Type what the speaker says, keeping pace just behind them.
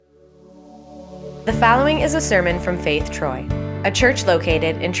The following is a sermon from Faith Troy, a church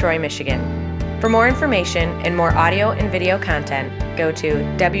located in Troy, Michigan. For more information and more audio and video content, go to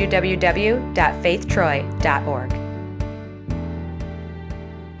www.faithtroy.org.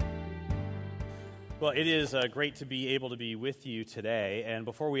 Well, it is great to be able to be with you today. And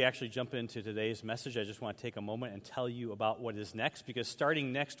before we actually jump into today's message, I just want to take a moment and tell you about what is next. Because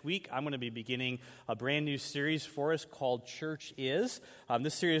starting next week, I'm going to be beginning a brand new series for us called Church Is.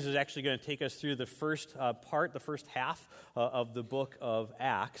 This series is actually going to take us through the first part, the first half of the book of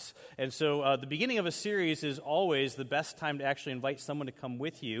Acts. And so the beginning of a series is always the best time to actually invite someone to come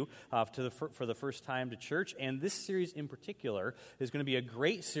with you for the first time to church. And this series in particular is going to be a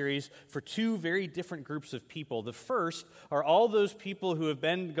great series for two very different groups of people. The first are all those people who have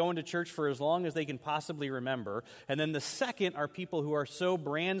been going to church for as long as they can possibly remember. And then the second are people who are so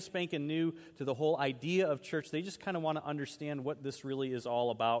brand spanking new to the whole idea of church, they just kind of want to understand what this really is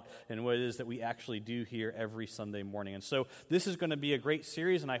all about and what it is that we actually do here every Sunday morning. And so this is going to be a great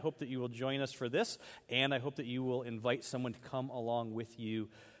series, and I hope that you will join us for this, and I hope that you will invite someone to come along with you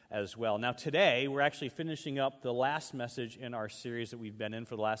as well. Now today, we're actually finishing up the last message in our series that we've been in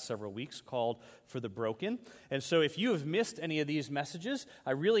for the last several weeks called For the Broken. And so if you have missed any of these messages,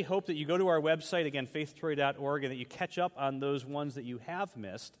 I really hope that you go to our website, again, faithtroy.org, and that you catch up on those ones that you have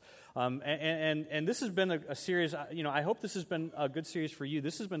missed. And this has been a series, I hope this has been a good series for you.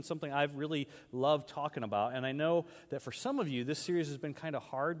 This has been something I've really loved talking about, and I know that for some of you, this series has been kind of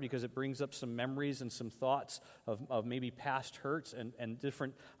hard because it brings up some memories and some thoughts of maybe past hurts and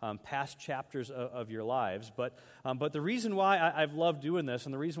different past chapters of your lives. But the reason why I've loved doing this,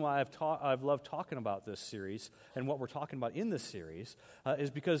 and the reason why I've loved talking about this series and what we're talking about in this series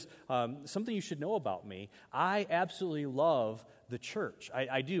is because something you should know about me. I absolutely love the church.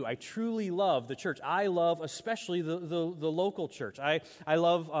 I do. I truly love the church. I love especially the local church. I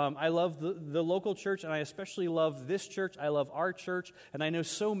love the local church, and I especially love this church. I love our church, and I know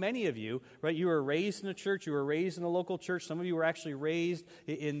so many of you, right? You were raised in a church. You were raised in a local church. Some of you were actually raised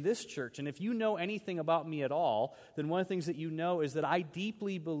in this church. And if you know anything about me at all, then one of the things that you know is that I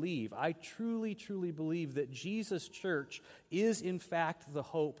deeply believe, I truly, truly believe that Jesus' church is in fact the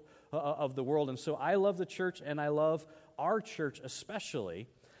hope of the world. And so I love the church, and I love our church especially.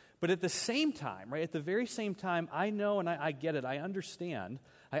 But at the same time, right, at the very same time, I know and I get it. I understand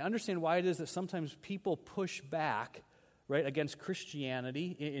why it is that sometimes people push back, right, against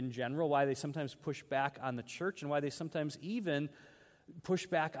Christianity in general, why they sometimes push back on the church, and why they sometimes even push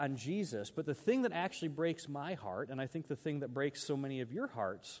back on Jesus. But the thing that actually breaks my heart, and I think the thing that breaks so many of your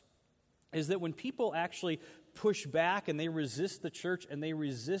hearts, is that when people actually push back and they resist the church and they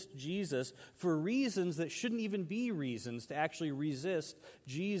resist Jesus for reasons that shouldn't even be reasons to actually resist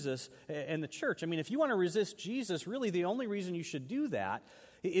Jesus and the church. I mean, if you want to resist Jesus, really the only reason you should do that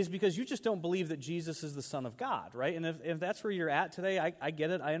is because you just don't believe that Jesus is the Son of God, right? And if that's where you're at today, I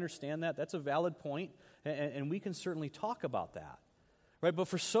get it, I understand that. That's a valid point, and we can certainly talk about that. Right, but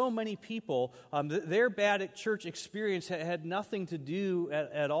for so many people, their bad church experience had nothing to do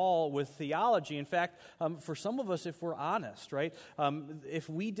at all with theology. In fact, for some of us, if we're honest, right, if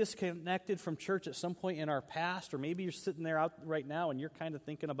we disconnected from church at some point in our past, or maybe you're sitting there out right now and you're kind of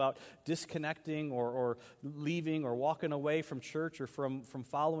thinking about disconnecting or leaving or walking away from church or from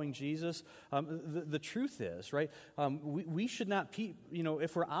following Jesus, the truth is, right, we should not,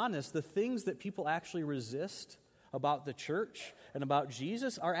 if we're honest, the things that people actually resist about the church and about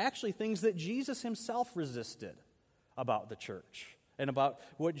Jesus are actually things that Jesus himself resisted about the church and about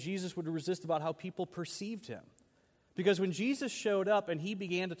what Jesus would resist about how people perceived him. Because when Jesus showed up and he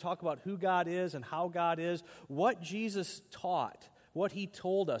began to talk about who God is and how God is, what Jesus taught, what he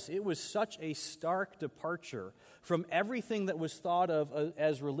told us, it was such a stark departure from everything that was thought of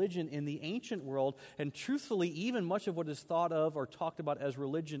as religion in the ancient world, and truthfully, even much of what is thought of or talked about as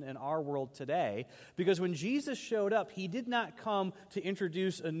religion in our world today. Because when Jesus showed up, he did not come to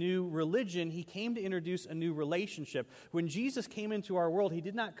introduce a new religion, he came to introduce a new relationship. When Jesus came into our world, he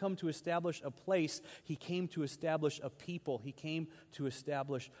did not come to establish a place, he came to establish a people, he came to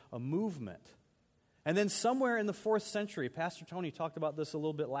establish a movement. And then somewhere in the 4th century, Pastor Tony talked about this a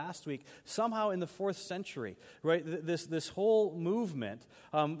little bit last week, somehow in the 4th century, right, this whole movement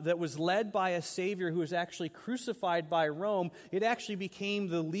that was led by a Savior who was actually crucified by Rome, it actually became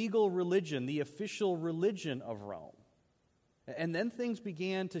the legal religion, the official religion of Rome. And then things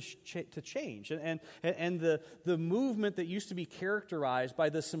began to change. And the movement that used to be characterized by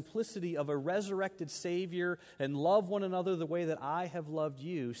the simplicity of a resurrected Savior and love one another the way that I have loved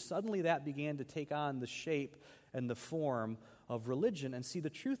you, suddenly that began to take on the shape and the form of religion. And see, the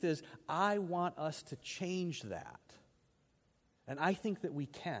truth is, I want us to change that. And I think that we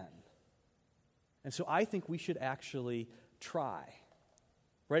can. And so I think we should actually try.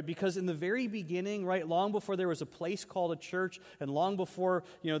 Right? Because in the very beginning, right, long before there was a place called a church, and long before,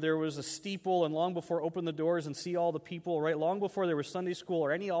 there was a steeple, and long before open the doors and see all the people, right, long before there was Sunday school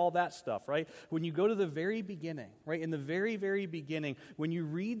or all that stuff, right, when you go to the very beginning, right, in the very, very beginning, when you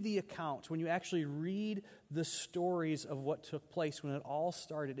read the accounts, when you actually read the stories of what took place, when it all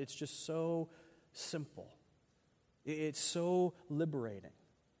started, it's just so simple. It's so liberating.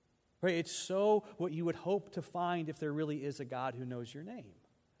 Right? It's so what you would hope to find if there really is a God who knows your name.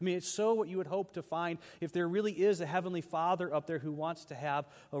 I mean, it's so what you would hope to find if there really is a Heavenly Father up there who wants to have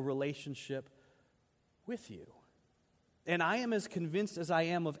a relationship with you. And I am as convinced as I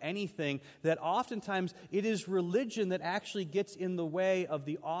am of anything that oftentimes it is religion that actually gets in the way of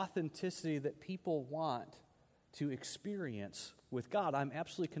the authenticity that people want to experience with God. I'm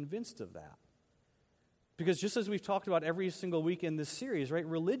absolutely convinced of that. Because just as we've talked about every single week in this series, right,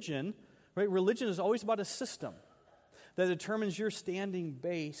 religion is always about a system that determines your standing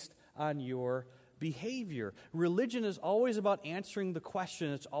based on your behavior. Religion is always about answering the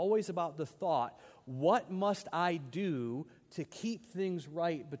question. It's always about the thought, what must I do to keep things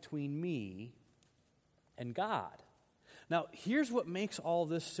right between me and God? Now, here's what makes all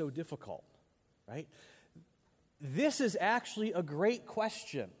this so difficult, right? This is actually a great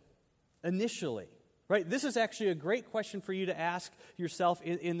question initially. Right? This is actually a great question for you to ask yourself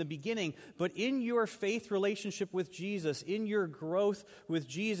in the beginning. But in your faith relationship with Jesus, in your growth with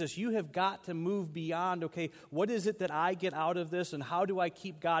Jesus, you have got to move beyond, okay, what is it that I get out of this and how do I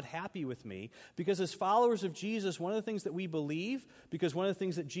keep God happy with me? Because as followers of Jesus, one of the things that we believe, because one of the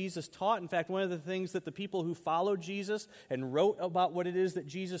things that Jesus taught, in fact, one of the things that the people who followed Jesus and wrote about what it is that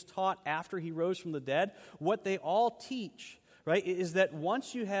Jesus taught after he rose from the dead, what they all teach, right, is that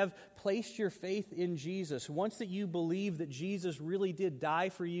once you have placed your faith in Jesus, once that you believe that Jesus really did die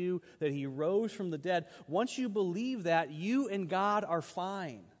for you, that he rose from the dead, once you believe that, you and God are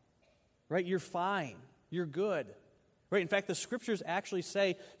fine, right? You're fine. You're good, right? In fact, the scriptures actually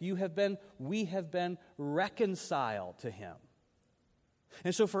say we have been reconciled to him.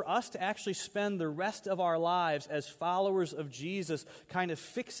 And so for us to actually spend the rest of our lives as followers of Jesus kind of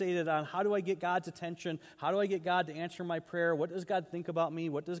fixated on how do I get God's attention, how do I get God to answer my prayer, what does God think about me,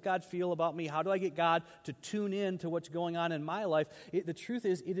 what does God feel about me, how do I get God to tune in to what's going on in my life, the truth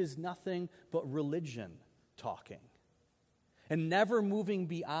is it is nothing but religion talking. And never moving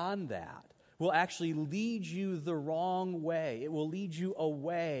beyond that will actually lead you the wrong way. It will lead you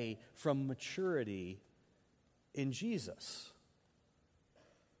away from maturity in Jesus.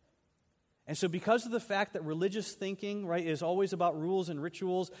 And so because of the fact that religious thinking, right, is always about rules and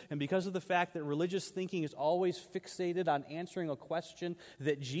rituals, and because of the fact that religious thinking is always fixated on answering a question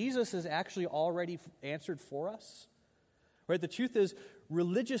that Jesus has actually already answered for us, right, the truth is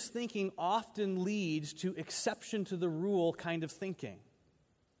religious thinking often leads to exception to the rule kind of thinking.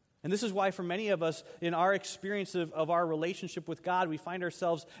 And this is why for many of us, in our experience of our relationship with God, we find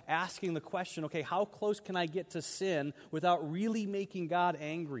ourselves asking the question, okay, how close can I get to sin without really making God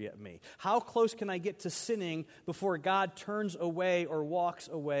angry at me? How close can I get to sinning before God turns away or walks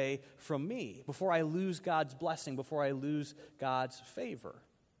away from me, before I lose God's blessing, before I lose God's favor?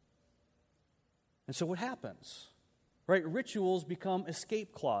 And so what happens? Right? Rituals become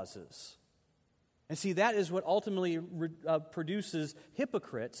escape clauses. And see, that is what ultimately produces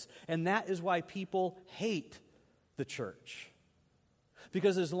hypocrites, and that is why people hate the church.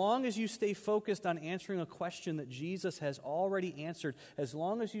 Because as long as you stay focused on answering a question that Jesus has already answered, as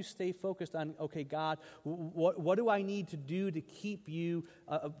long as you stay focused on, okay, God, what do I need to do to keep you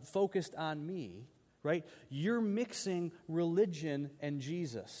focused on me, right? You're mixing religion and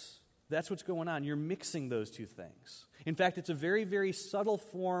Jesus. That's what's going on. You're mixing those two things. In fact, it's a very, very subtle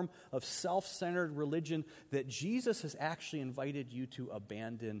form of self-centered religion that Jesus has actually invited you to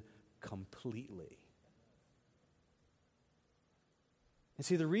abandon completely. And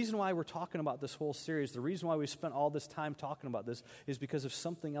see, the reason why we're talking about this whole series, the reason why we spent all this time talking about this, is because of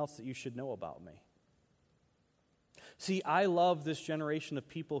something else that you should know about me. See, I love this generation of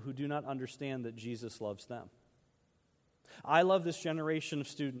people who do not understand that Jesus loves them. I love this generation of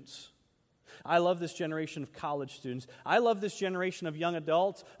students. I love this generation of college students. I love this generation of young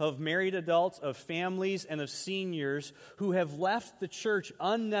adults, of married adults, of families, and of seniors who have left the church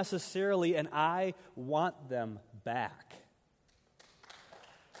unnecessarily, and I want them back.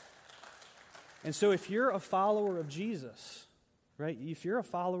 And so if you're a follower of Jesus, right, if you're a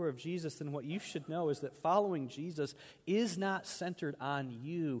follower of Jesus, then what you should know is that following Jesus is not centered on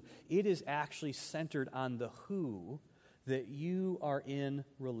you. It is actually centered on the who that you are in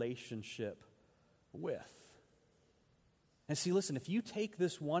relationship with. And see, listen, if you take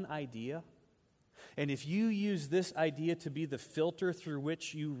this one idea And if you use this idea to be the filter through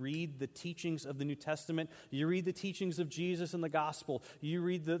which you read the teachings of the New Testament, you read the teachings of Jesus in the gospel, you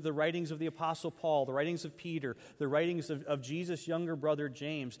read the writings of the Apostle Paul, the writings of Peter, the writings of Jesus' younger brother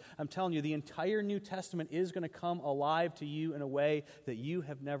James, I'm telling you, the entire New Testament is going to come alive to you in a way that you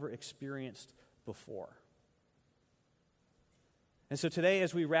have never experienced before. And so today,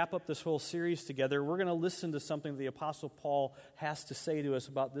 as we wrap up this whole series together, we're going to listen to something the Apostle Paul has to say to us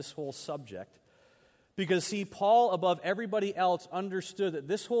about this whole subject. Because, see, Paul, above everybody else, understood that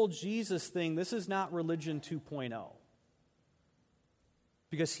this whole Jesus thing, this is not religion 2.0.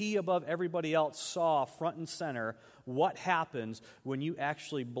 Because he, above everybody else, saw front and center what happens when you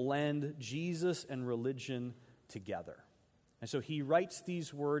actually blend Jesus and religion together. And so he writes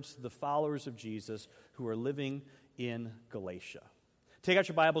these words to the followers of Jesus who are living in Galatia. Take out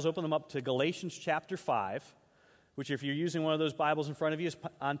your Bibles, open them up to Galatians chapter 5, which if you're using one of those Bibles in front of you is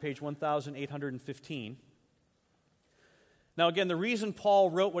on page 1815. Now again, the reason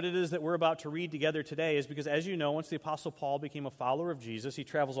Paul wrote what it is that we're about to read together today is because, as you know, once the Apostle Paul became a follower of Jesus, he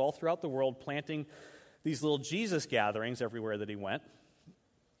travels all throughout the world planting these little Jesus gatherings everywhere that he went.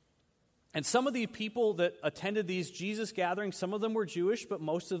 And some of the people that attended these Jesus gatherings, some of them were Jewish, but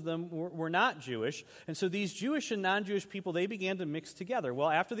most of them were not Jewish. And so these Jewish and non-Jewish people, they began to mix together. Well,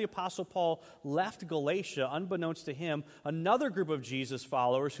 after the Apostle Paul left Galatia, unbeknownst to him, another group of Jesus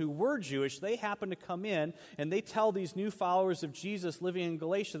followers who were Jewish, they happened to come in, and they tell these new followers of Jesus living in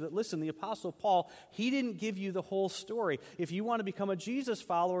Galatia that, listen, the Apostle Paul, he didn't give you the whole story. If you want to become a Jesus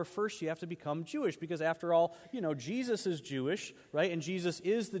follower, first you have to become Jewish, because after all, you know, Jesus is Jewish, right? And Jesus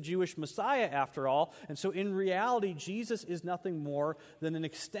is the Jewish Messiah, after all. And so in reality, Jesus is nothing more than an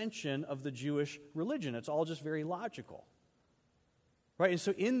extension of the Jewish religion. It's all just very logical. Right? And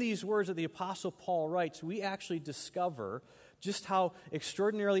so in these words that the Apostle Paul writes, we actually discover just how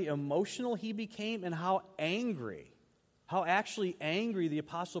extraordinarily emotional he became and how actually angry the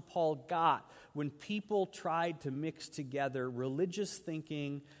Apostle Paul got when people tried to mix together religious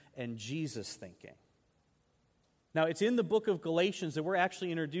thinking and Jesus thinking. Now, it's in the book of Galatians that we're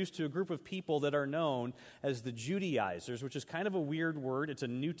actually introduced to a group of people that are known as the Judaizers, which is kind of a weird word. It's a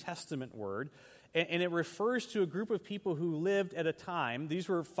New Testament word. And it refers to a group of people who lived at a time. These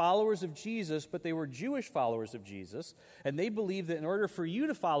were followers of Jesus, but they were Jewish followers of Jesus. And they believed that in order for you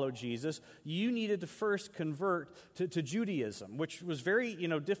to follow Jesus, you needed to first convert to Judaism, which was very,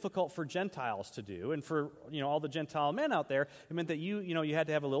 difficult for Gentiles to do. And for, all the Gentile men out there, it meant that you had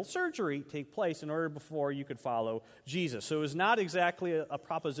to have a little surgery take place in order before you could follow Jesus. So it was not exactly a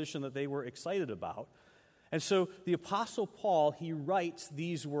proposition that they were excited about. And so the Apostle Paul, he writes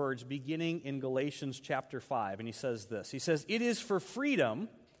these words beginning in Galatians chapter 5, and he says this. He says, "It is for freedom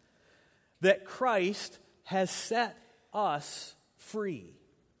that Christ has set us free."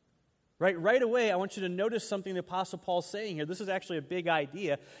 Right away, I want you to notice something the Apostle Paul's saying here. This is actually a big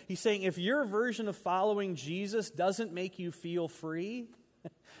idea. He's saying if your version of following Jesus doesn't make you feel free,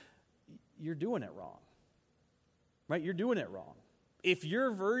 you're doing it wrong. Right? You're doing it wrong. If your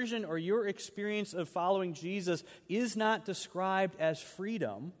version or your experience of following Jesus is not described as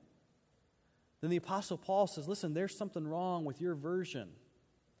freedom, then the Apostle Paul says, listen, there's something wrong with your version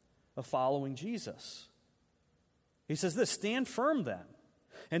of following Jesus. He says this, "Stand firm then,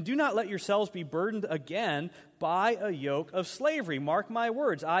 and do not let yourselves be burdened again by a yoke of slavery. Mark my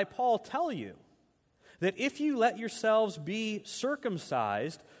words, I, Paul, tell you that if you let yourselves be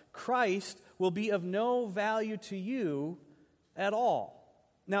circumcised, Christ will be of no value to you at all."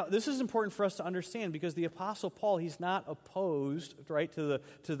 Now, this is important for us to understand because the Apostle Paul, he's not opposed, right, to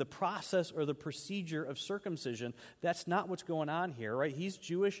the process or the procedure of circumcision. That's not what's going on here, right? He's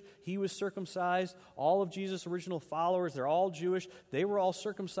Jewish. He was circumcised. All of Jesus' original followers, they're all Jewish. They were all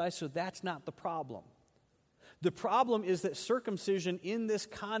circumcised, so that's not the problem. The problem is that circumcision in this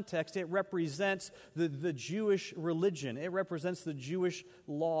context, it represents the Jewish religion. It represents the Jewish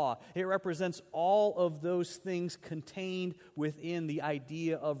law. It represents all of those things contained within the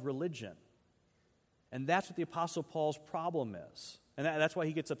idea of religion. And that's what the Apostle Paul's problem is. And that's why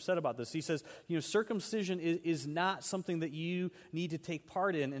he gets upset about this. He says, circumcision is not something that you need to take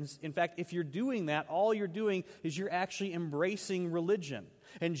part in. And in fact, if you're doing that, all you're doing is you're actually embracing religion.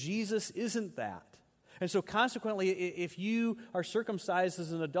 And Jesus isn't that. And so consequently, if you are circumcised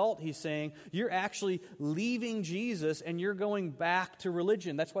as an adult, he's saying, you're actually leaving Jesus and you're going back to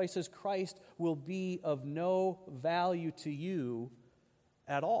religion. That's why he says Christ will be of no value to you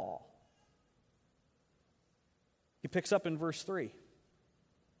at all. He picks up in verse 3.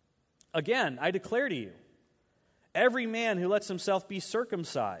 "Again, I declare to you, Every man who lets himself be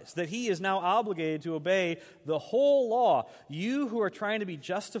circumcised, that he is now obligated to obey the whole law. You who are trying to be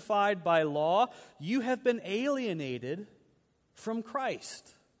justified by law, you have been alienated from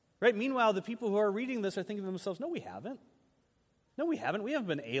Christ. Right? Meanwhile, the people who are reading this are thinking to themselves, no, we haven't. No, we haven't. We haven't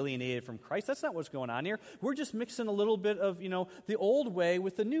been alienated from Christ. That's not what's going on here. We're just mixing a little bit of, the old way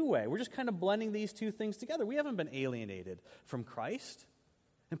with the new way. We're just kind of blending these two things together. We haven't been alienated from Christ.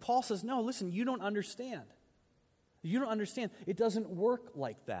 And Paul says, no, listen, you don't understand. You don't understand. It doesn't work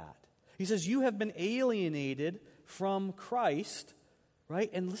like that. He says, you have been alienated from Christ, right?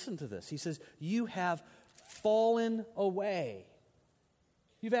 And listen to this. He says, you have fallen away.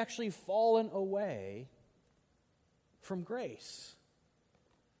 You've actually fallen away from grace.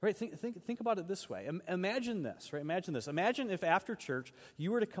 Right? Think about it this way. Imagine this, right? Imagine this. Imagine if after church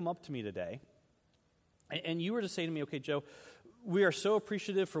you were to come up to me today and you were to say to me, okay, Joe, we are so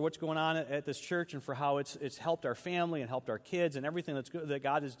appreciative for what's going on at this church and for how it's helped our family and helped our kids and everything that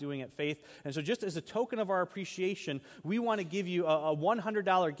God is doing at Faith. And so just as a token of our appreciation, we want to give you a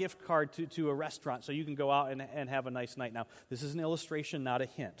 $100 gift card to a restaurant so you can go out and have a nice night. Now, this is an illustration, not a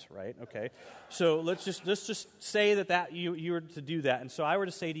hint, right? Okay. So let's just say that you were to do that. And so I were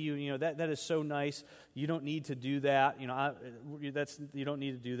to say to you, that is so nice. You don't need to do that. You don't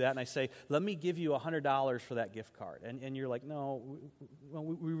need to do that. And I say, let me give you $100 for that gift card. And you're like, no,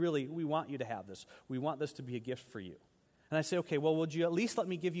 we want you to have this. We want this to be a gift for you. And I say, okay, well, would you at least let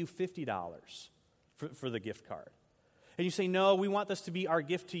me give you $50 for the gift card? And you say, no, we want this to be our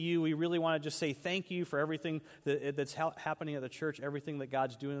gift to you. We really want to just say thank you for everything that's happening at the church, everything that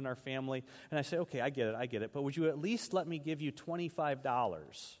God's doing in our family. And I say, okay, I get it. But would you at least let me give you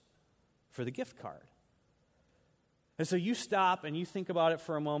 $25 for the gift card? And so you stop and you think about it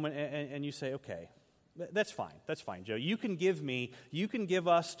for a moment and you say, okay, that's fine, Joe. You can give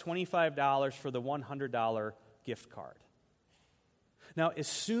us $25 for the $100 gift card. Now, as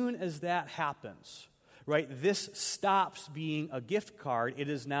soon as that happens, right, this stops being a gift card. It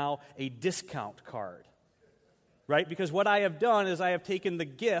is now a discount card, right? Because what I have done is I have taken the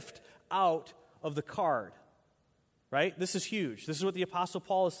gift out of the card, right? This is huge. This is what the Apostle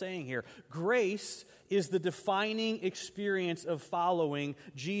Paul is saying here. Grace is the defining experience of following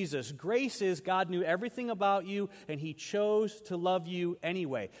Jesus. Grace is God knew everything about you and He chose to love you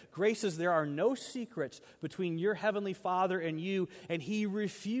anyway. Grace is there are no secrets between your Heavenly Father and you, and He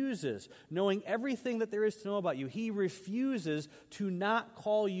refuses, knowing everything that there is to know about you, He refuses to not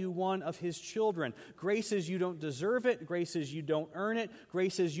call you one of His children. Grace is you don't deserve it. Grace is you don't earn it.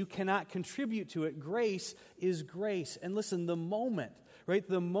 Grace is you cannot contribute to it. Grace is grace. And listen, the moment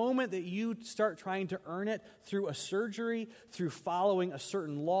that you start trying to earn it through a surgery, through following a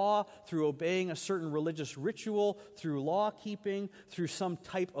certain law, through obeying a certain religious ritual, through law keeping, through some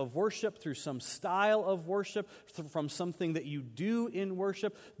type of worship, through some style of worship, from something that you do in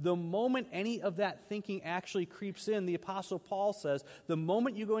worship, the moment any of that thinking actually creeps in, the Apostle Paul says, the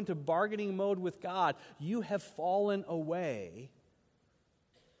moment you go into bargaining mode with God, you have fallen away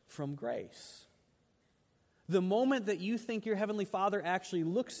from grace. The moment that you think your Heavenly Father actually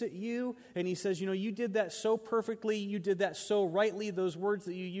looks at you and He says, you did that so perfectly, you did that so rightly, those words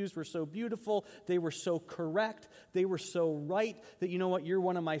that you used were so beautiful, they were so correct, they were so right, that you know what, you're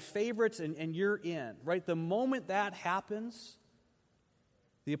one of my favorites and you're in, right? The moment that happens,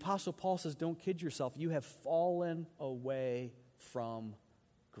 the Apostle Paul says, don't kid yourself, you have fallen away from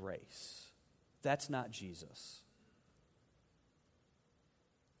grace. That's not Jesus.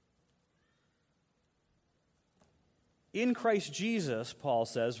 In Christ Jesus, Paul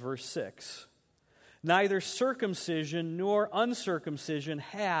says, verse 6, neither circumcision nor uncircumcision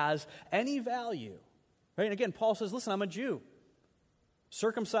has any value. Right? And again, Paul says, listen, I'm a Jew.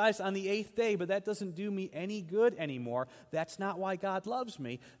 Circumcised on the 8th day, but that doesn't do me any good anymore. That's not why God loves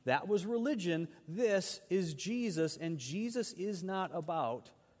me. That was religion. This is Jesus, and Jesus is not about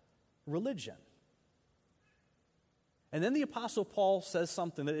religion. And then the Apostle Paul says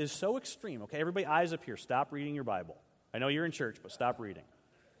something that is so extreme. Okay, everybody, eyes up here. Stop reading your Bible. I know you're in church, but stop reading.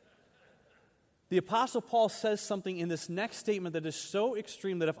 The Apostle Paul says something in this next statement that is so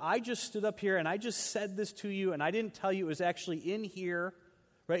extreme that if I just stood up here and I just said this to you and I didn't tell you it was actually in here,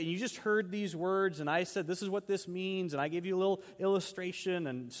 right, and you just heard these words and I said this is what this means and I gave you a little illustration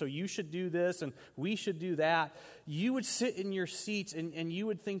and so you should do this and we should do that, you would sit in your seats and you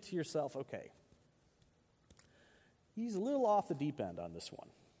would think to yourself, okay, he's a little off the deep end on this one.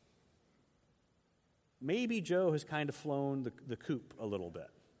 Maybe Joe has kind of flown the coop a little bit.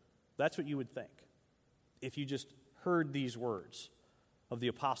 That's what you would think if you just heard these words of the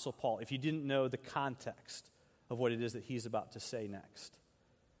Apostle Paul, if you didn't know the context of what it is that he's about to say next.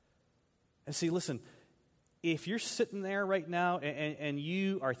 And see, listen, if you're sitting there right now and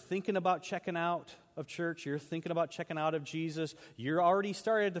you are thinking about checking out of church, you're thinking about checking out of Jesus, you're already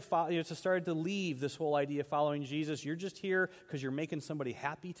started to leave this whole idea of following Jesus, you're just here because you're making somebody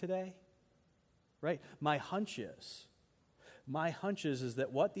happy today, right? My hunch is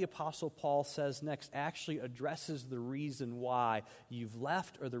that what the Apostle Paul says next actually addresses the reason why you've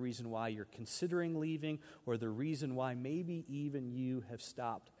left, or the reason why you're considering leaving, or the reason why maybe even you have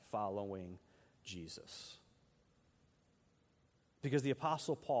stopped following Jesus. Because the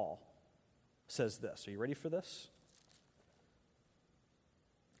Apostle Paul says this. Are you ready for this?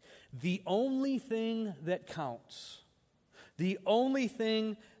 The only thing that counts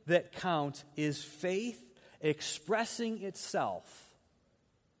is faith expressing itself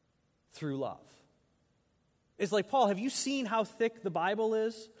through love. It's like, Paul, have you seen how thick the Bible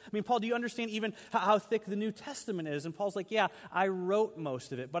is? I mean, Paul, do you understand even how thick the New Testament is? And Paul's like, yeah, I wrote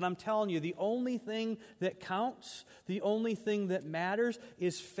most of it. But I'm telling you, the only thing that counts, the only thing that matters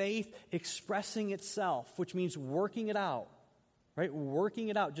is faith expressing itself, which means working it out, right? Working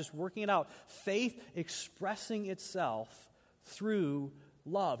it out, just working it out. Faith expressing itself through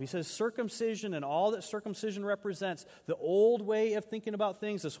love. He says circumcision and all that circumcision represents, the old way of thinking about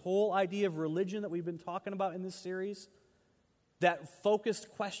things, this whole idea of religion that we've been talking about in this series, that focused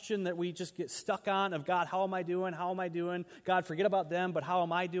question that we just get stuck on of, God, how am I doing? How am I doing? God, forget about them, but how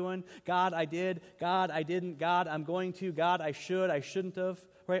am I doing? God, I did. God, I didn't. God, I'm going to. God, I should. I shouldn't have.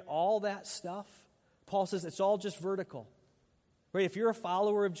 Right? All that stuff. Paul says it's all just vertical. Right? If you're a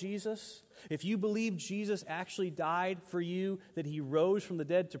follower of Jesus, if you believe Jesus actually died for you, that he rose from the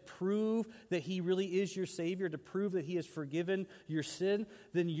dead to prove that he really is your Savior, to prove that he has forgiven your sin,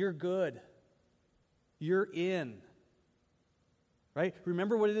 then you're good. You're in. Right?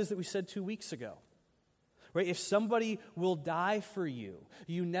 Remember what it is that we said 2 weeks ago. Right? If somebody will die for you,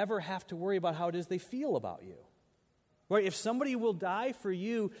 you never have to worry about how it is they feel about you. Right? If somebody will die for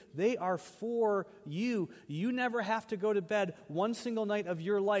you, they are for you. You never have to go to bed one single night of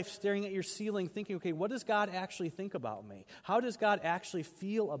your life staring at your ceiling thinking, okay, what does God actually think about me? How does God actually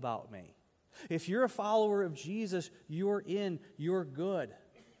feel about me? If you're a follower of Jesus, you're in, you're good.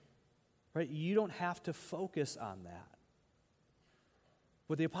 Right? You don't have to focus on that.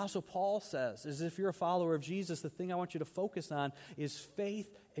 What the Apostle Paul says is, if you're a follower of Jesus, the thing I want you to focus on is faith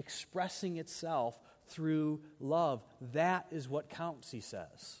expressing itself through love. That is what counts, he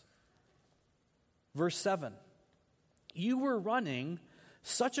says. Verse 7, you were running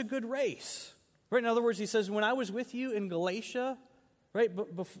such a good race. Right? In other words, he says, when I was with you in Galatia, right,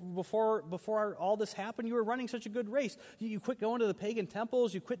 before all this happened, you were running such a good race. You quit going to the pagan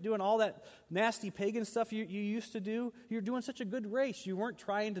temples. You quit doing all that nasty pagan stuff you used to do. You're doing such a good race. You weren't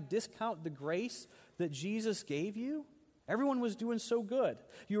trying to discount the grace that Jesus gave you. Everyone was doing so good.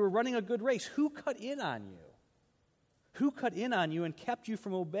 You were running a good race. Who cut in on you? Who cut in on you and kept you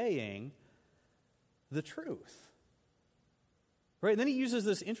from obeying the truth? Right? And then he uses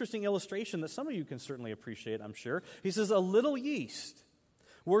this interesting illustration that some of you can certainly appreciate, I'm sure. He says, a little yeast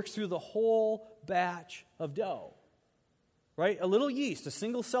works through the whole batch of dough. Right? A little yeast, a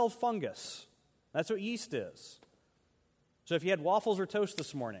single-celled fungus. That's what yeast is. So if you had waffles or toast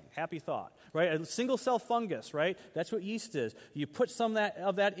this morning, happy thought, right? A single-cell fungus, right? That's what yeast is. You put some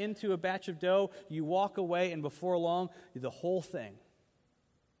of that into a batch of dough, you walk away, and before long, the whole thing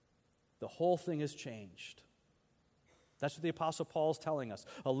has changed. That's what the Apostle Paul is telling us.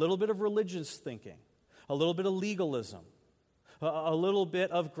 A little bit of religious thinking, a little bit of legalism, a little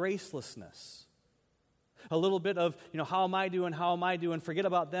bit of gracelessness, a little bit of, how am I doing? Forget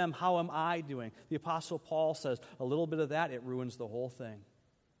about them, how am I doing? The Apostle Paul says a little bit of that, it ruins the whole thing.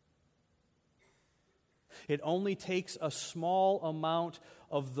 It only takes a small amount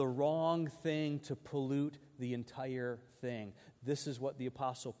of the wrong thing to pollute the entire thing. This is what the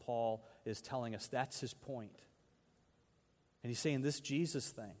Apostle Paul is telling us. That's his point. And he's saying this Jesus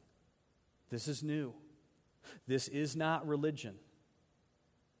thing, this is new. This is not religion.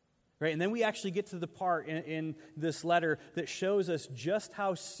 Right? And then we actually get to the part in this letter that shows us just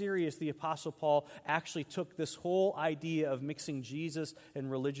how serious the Apostle Paul actually took this whole idea of mixing Jesus and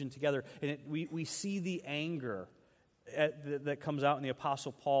religion together. And we see the anger that comes out in the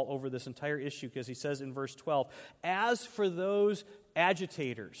Apostle Paul over this entire issue, because he says in verse 12, as for those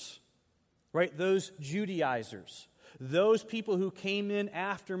agitators, right, those Judaizers, those people who came in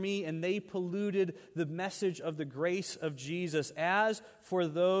after me and they polluted the message of the grace of Jesus. As for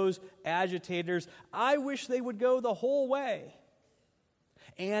those agitators, I wish they would go the whole way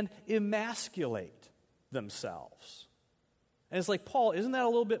and emasculate themselves. And it's like, Paul, isn't that a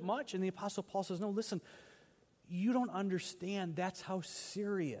little bit much? And the Apostle Paul says, no, listen, you don't understand. That's how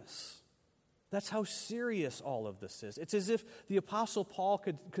serious That's how serious all of this is. It's as if the Apostle Paul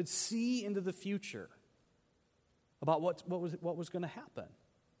could see into the future about what was going to happen.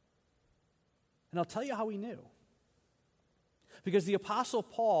 And I'll tell you how he knew. Because the Apostle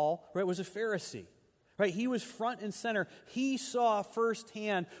Paul, right, was a Pharisee. Right? He was front and center. He saw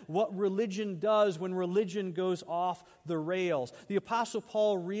firsthand what religion does when religion goes off the rails. The Apostle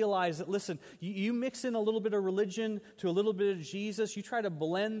Paul realized that, listen, you mix in a little bit of religion to a little bit of Jesus, you try to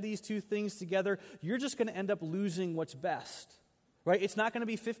blend these two things together, you're just going to end up losing what's best. Right? It's not going to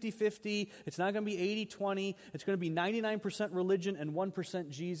be 50-50. It's not going to be 80-20. It's going to be 99% religion and 1%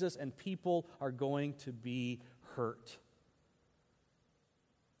 Jesus, and people are going to be hurt.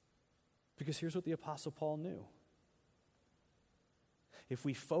 Because here's what the Apostle Paul knew. If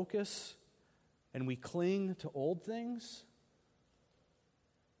we focus and we cling to old things,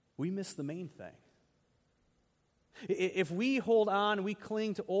 we miss the main thing. If we hold on and we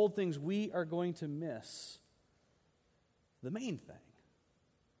cling to old things, we are going to miss the main thing.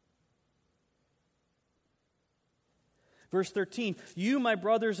 Verse 13, you, my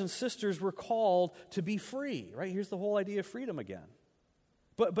brothers and sisters, were called to be free. Right? Here's the whole idea of freedom again.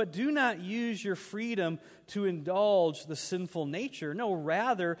 But do not use your freedom to indulge the sinful nature. No,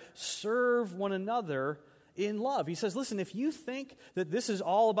 rather, serve one another in love. He says, listen, if you think that this is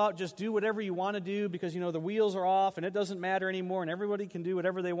all about just do whatever you want to do because, the wheels are off and it doesn't matter anymore and everybody can do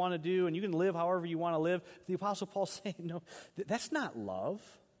whatever they want to do and you can live however you want to live, the Apostle Paul's saying, no, that's not love.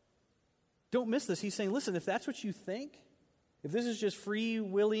 Don't miss this. He's saying, listen, if that's what you think, if this is just free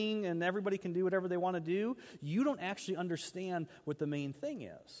willing and everybody can do whatever they want to do, you don't actually understand what the main thing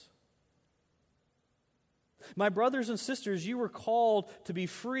is. My brothers and sisters, you were called to be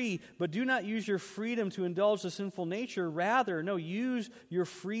free, but do not use your freedom to indulge the sinful nature. Rather, use your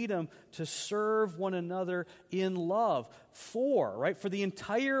freedom to serve one another in love. For the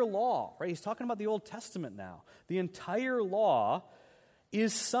entire law, right? He's talking about the Old Testament now. The entire law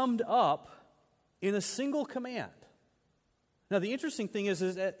is summed up in a single command. Now, the interesting thing is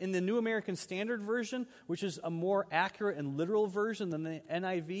that in the New American Standard Version, which is a more accurate and literal version than the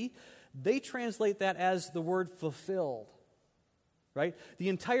NIV, they translate that as the word fulfilled, right? The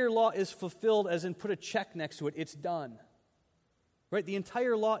entire law is fulfilled as in put a check next to it. It's done, right? The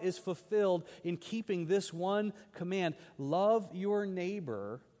entire law is fulfilled in keeping this one command. Love your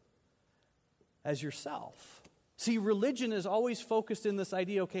neighbor as yourself. See, religion is always focused in this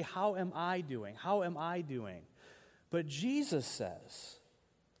idea, okay, how am I doing? How am I doing? But Jesus says,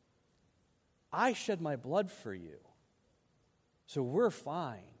 I shed my blood for you, so we're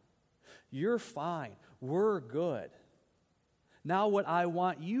fine. You're fine. We're good. Now what I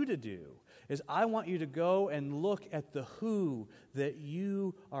want you to do is I want you to go and look at the who that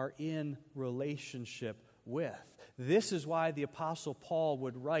you are in relationship with. This is why the Apostle Paul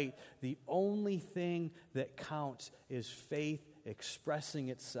would write, the only thing that counts is faith expressing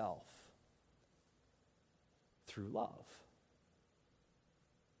itself through love.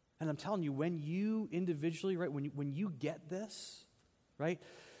 And I'm telling you, when you individually, right, when you get this, right,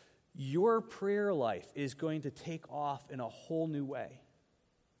 your prayer life is going to take off in a whole new way.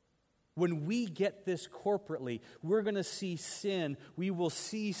 When we get this corporately, we're going to see sin. We will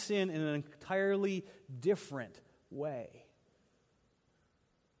see sin in an entirely different way.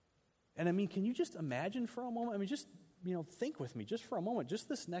 And can you just imagine for a moment? Just think with me just for a moment, just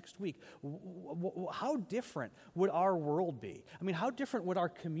this next week. How different would our world be? How different would our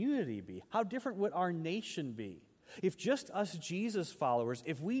community be? How different would our nation be? If just us Jesus followers,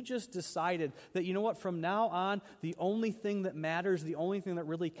 if we just decided that, from now on, the only thing that matters, the only thing that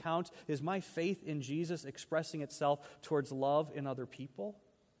really counts is my faith in Jesus expressing itself towards love in other people.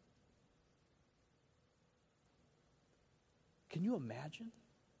 Can you imagine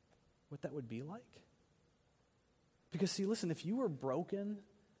what that would be like? Because, see, listen, if you were broken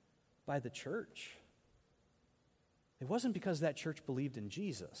by the church, it wasn't because that church believed in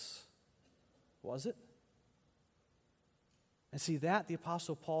Jesus, was it? And see, that, the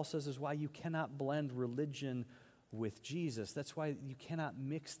Apostle Paul says, is why you cannot blend religion with Jesus. That's why you cannot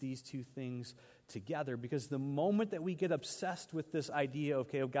mix these two things together, because the moment that we get obsessed with this idea,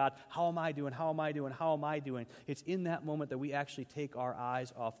 of God, how am I doing, how am I doing, how am I doing, it's in that moment that we actually take our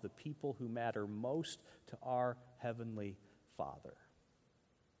eyes off the people who matter most to our Heavenly Father.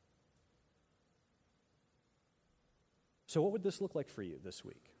 So what would this look like for you this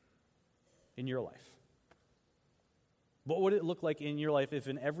week in your life? What would it look like in your life if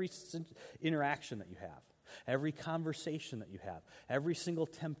in every interaction that you have, every conversation that you have, every single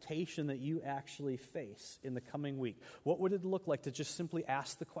temptation that you actually face in the coming week, what would it look like to just simply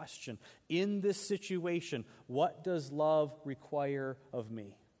ask the question, in this situation, what does love require of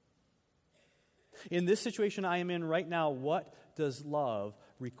me? In this situation I am in right now, what does love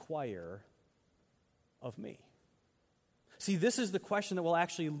require of me? See, this is the question that will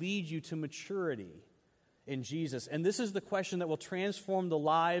actually lead you to maturity in Jesus. And this is the question that will transform the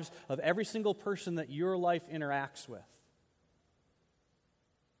lives of every single person that your life interacts with.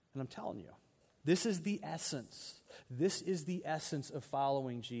 And I'm telling you, this is the essence. This is the essence of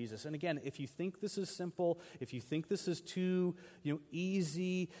following Jesus. And again, if you think this is simple, if you think this is too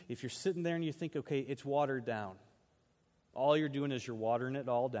easy, if you're sitting there and you think, okay, it's watered down, all you're doing is you're watering it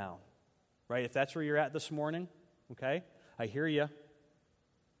all down, right? If that's where you're at this morning, okay, I hear you.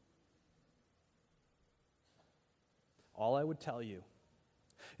 All I would tell you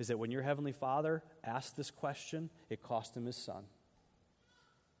is that when your Heavenly Father asked this question, it cost him his son.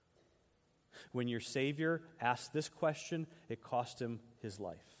 When your Savior asked this question, it cost him his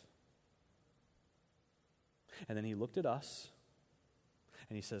life. And then he looked at us,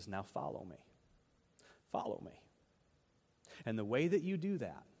 and he says, now follow me. Follow me. And the way that you do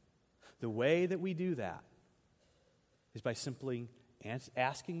that, the way that we do that, is by simply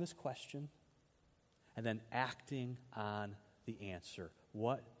asking this question and then acting on the answer.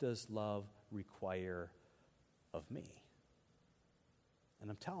 What does love require of me?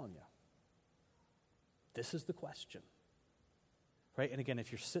 And I'm telling you, this is the question, right? And again,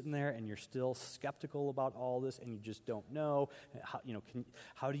 if you're sitting there and you're still skeptical about all this and you just don't know,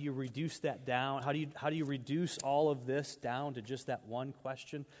 how do you reduce that down? How do you reduce all of this down to just that one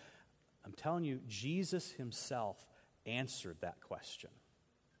question? I'm telling you, Jesus himself answered that question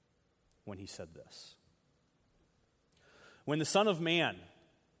when he said this. When the Son of Man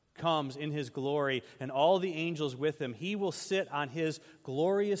comes in his glory and all the angels with him, he will sit on his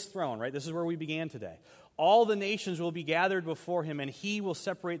glorious throne, right? This is where we began today. All the nations will be gathered before him, and he will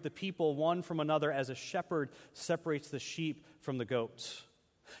separate the people one from another as a shepherd separates the sheep from the goats.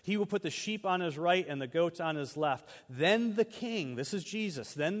 He will put the sheep on his right and the goats on his left. Then the king, this is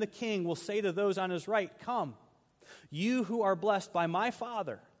Jesus, then the king will say to those on his right, come, you who are blessed by my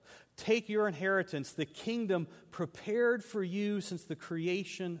Father, take your inheritance, the kingdom prepared for you since the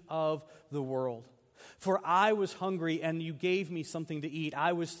creation of the world. For I was hungry, and you gave me something to eat.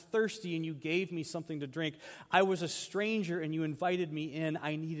 I was thirsty, and you gave me something to drink. I was a stranger, and you invited me in.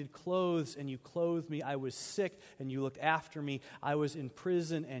 I needed clothes, and you clothed me. I was sick, and you looked after me. I was in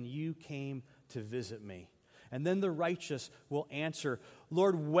prison, and you came to visit me. And then the righteous will answer,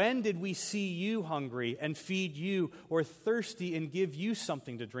 Lord, when did we see you hungry and feed you, or thirsty and give you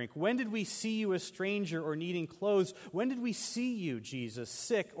something to drink? When did we see you a stranger or needing clothes? When did we see you, Jesus,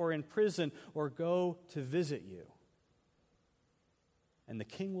 sick or in prison, or go to visit you? And the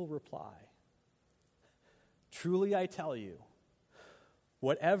king will reply, truly I tell you,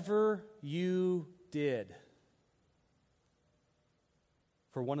 whatever you did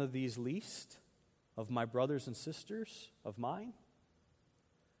for one of these least of my brothers and sisters of mine,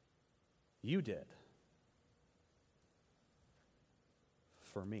 you did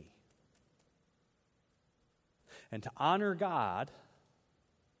for me. And to honor God,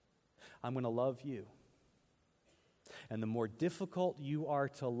 I'm going to love you. And the more difficult you are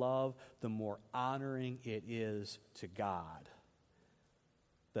to love, the more honoring it is to God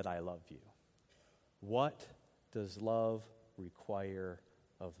that I love you. What does love require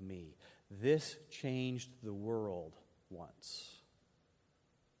of me? This changed the world once,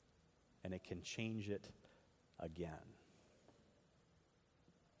 and it can change it again.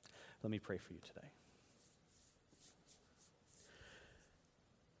 Let me pray for you today.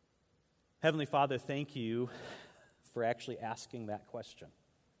 Heavenly Father, thank you for actually asking that question.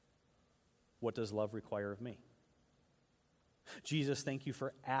 What does love require of me? Jesus, thank you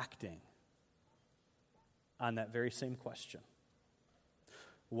for acting on that very same question.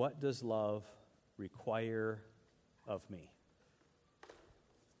 What does love require of me?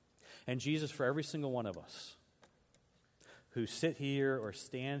 And Jesus, for every single one of us who sit here or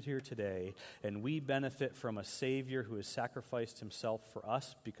stand here today, and we benefit from a Savior who has sacrificed himself for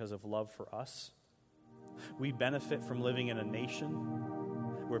us because of love for us, we benefit from living in a nation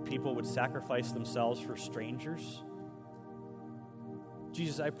where people would sacrifice themselves for strangers.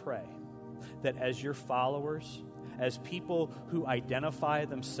 Jesus, I pray that as your followers, as people who identify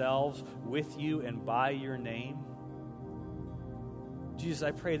themselves with you and by your name, Jesus,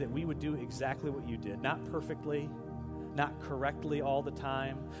 I pray that we would do exactly what you did. Not perfectly, not correctly all the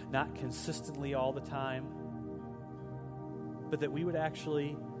time, not consistently all the time, but that we would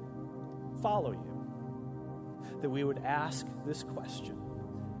actually follow you. That we would ask this question.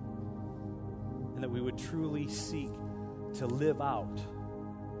 And that we would truly seek to live out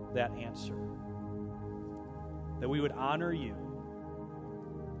that answer. That we would honor you.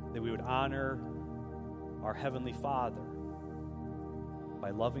 That we would honor our Heavenly Father by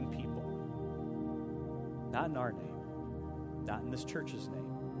loving people, not in our name, not in this church's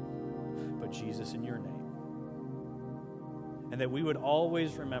name, but Jesus in your name. And that we would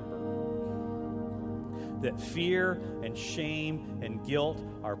always remember that fear and shame and guilt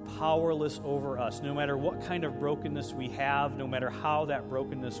are powerless over us, no matter what kind of brokenness we have, no matter how that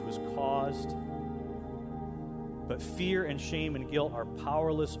brokenness was caused. But fear and shame and guilt are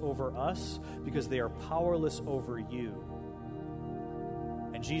powerless over us because they are powerless over you.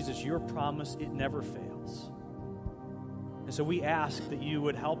 And Jesus, your promise, it never fails. And so we ask that you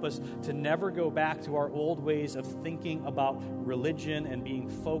would help us to never go back to our old ways of thinking about religion and being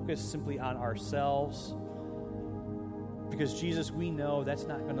focused simply on ourselves. Because, Jesus, we know that's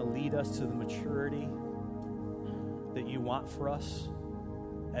not going to lead us to the maturity that you want for us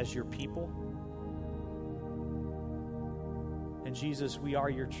as your people. And, Jesus, we are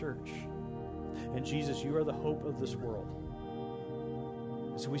your church. And, Jesus, you are the hope of this world.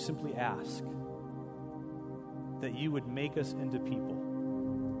 So we simply ask that you would make us into people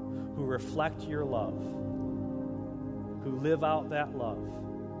who reflect your love, who live out that love,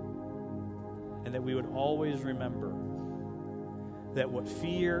 and that we would always remember that what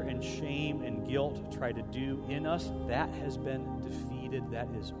fear and shame and guilt try to do in us, that has been defeated, that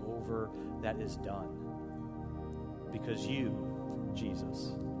is over, that is done. Because you,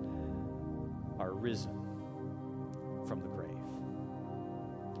 Jesus, are risen